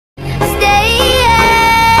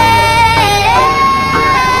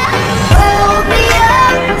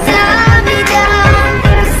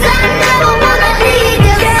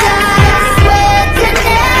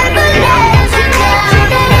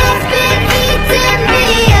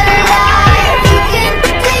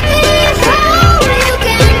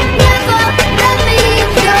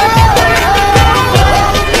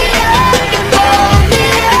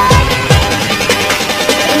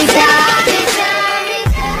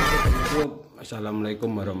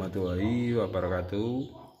Assalamualaikum warahmatullahi wabarakatuh.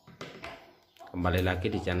 Kembali lagi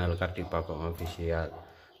di channel Kardybagong official.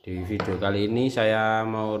 Di video kali ini saya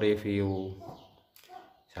mau review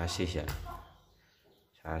sasis ya.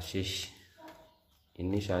 Sasis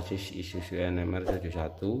ini sasis ISUZU NMR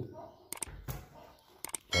 71.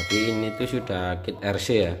 Jadi ini tuh sudah kit RC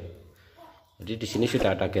ya. Jadi di sini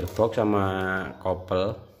sudah ada gearbox sama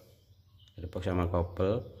kopel.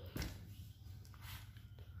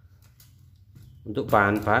 Untuk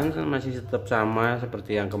bahan-bahan masih tetap sama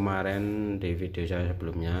seperti yang kemarin di video saya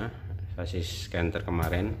sebelumnya, sasis canter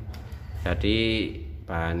kemarin. Jadi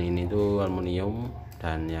bahan ini tuh aluminium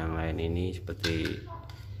dan yang lain ini seperti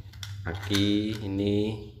aki,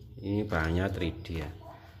 ini bahannya 3D ya.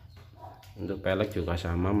 Untuk pelek juga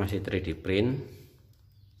sama, masih 3D print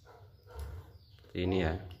seperti ini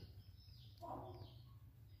ya.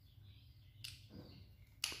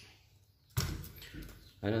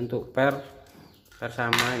 Dan untuk per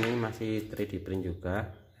sama ini masih 3D print juga,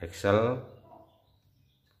 axle,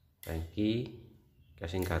 tangki,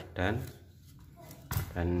 casing gardan,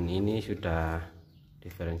 dan ini sudah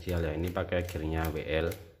diferensial ya. Ini pakai gearnya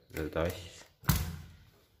WL toys.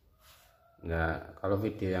 Nah, kalau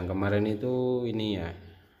video yang kemarin itu ini ya,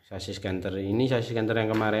 sasis canter. Ini sasis canter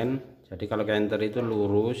yang kemarin. Jadi kalau canter itu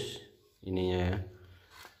lurus ininya ya,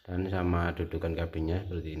 dan sama dudukan kabinnya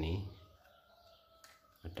seperti ini.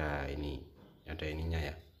 Ada ininya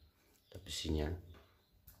ya, ada besinya.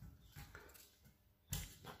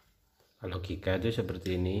 Kalau Giga itu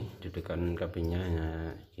seperti ini, dudukan kabinnya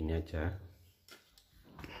hanya gini aja.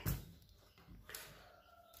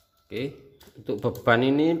 Oke, untuk beban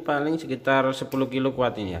ini paling sekitar 10 kilo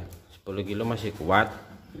kuat ini ya, 10 kilo masih kuat.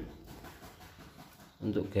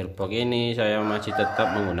 Untuk gearbox ini saya masih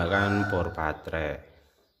tetap menggunakan bor baterai.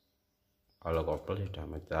 Kalau kopel sudah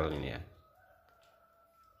metal ini ya.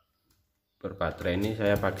 Bor baterai ini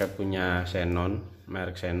saya pakai punya Xenon,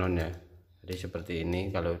 merek Xenon ya. Jadi seperti ini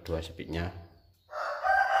kalau 2 speednya.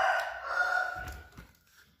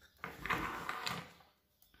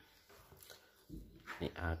 Ini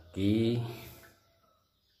aki,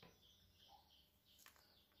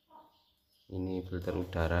 ini filter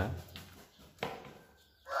udara.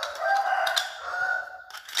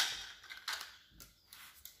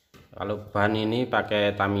 Kalau ban ini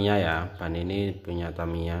pakai Tamiya ya, ban ini punya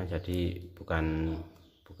Tamiya, jadi bukan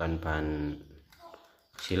ban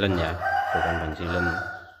silen ya, bukan ban silen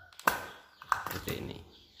seperti ini.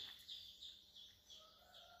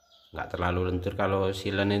 Nggak terlalu lentur, kalau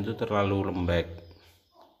silen itu terlalu lembek.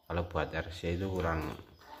 Kalau buat RC itu kurang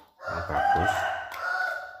bagus.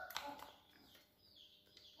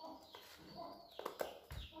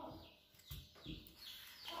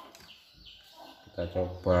 Kita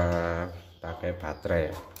coba pakai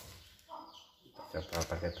baterai ya.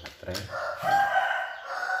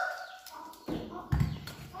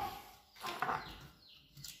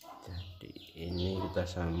 Jadi ini kita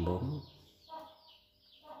sambung.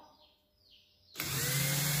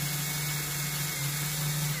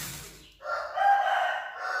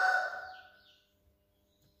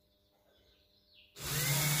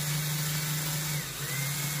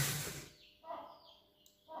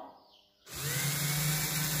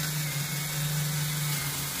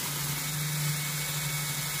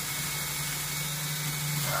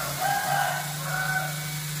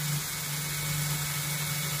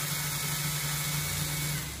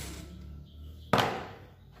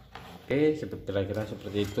 Oke, kira-kira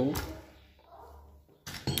seperti itu.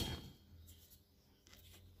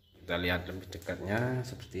 Kita lihat lebih dekatnya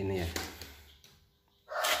seperti ini ya.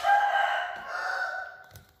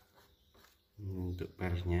 Untuk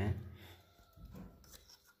persnya.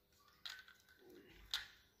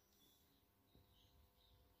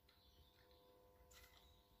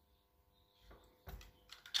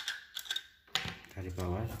 Dari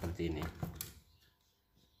bawah seperti ini.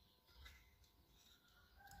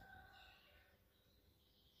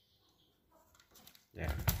 Ya.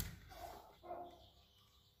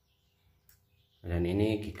 Dan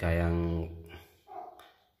ini Giga yang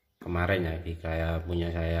kemarin ya, Giga ya, punya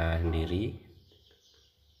saya sendiri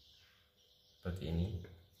seperti ini.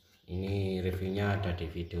 Ini reviewnya ada di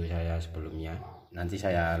video saya sebelumnya, nanti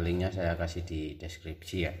linknya saya kasih di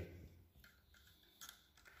deskripsi ya.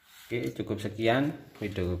 Oke, cukup sekian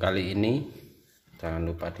video kali ini. Jangan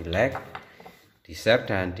lupa di like, di share,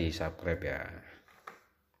 dan di subscribe ya.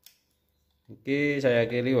 Oke, saya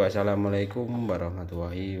akhiri. Wassalamualaikum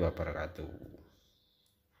warahmatullahi wabarakatuh.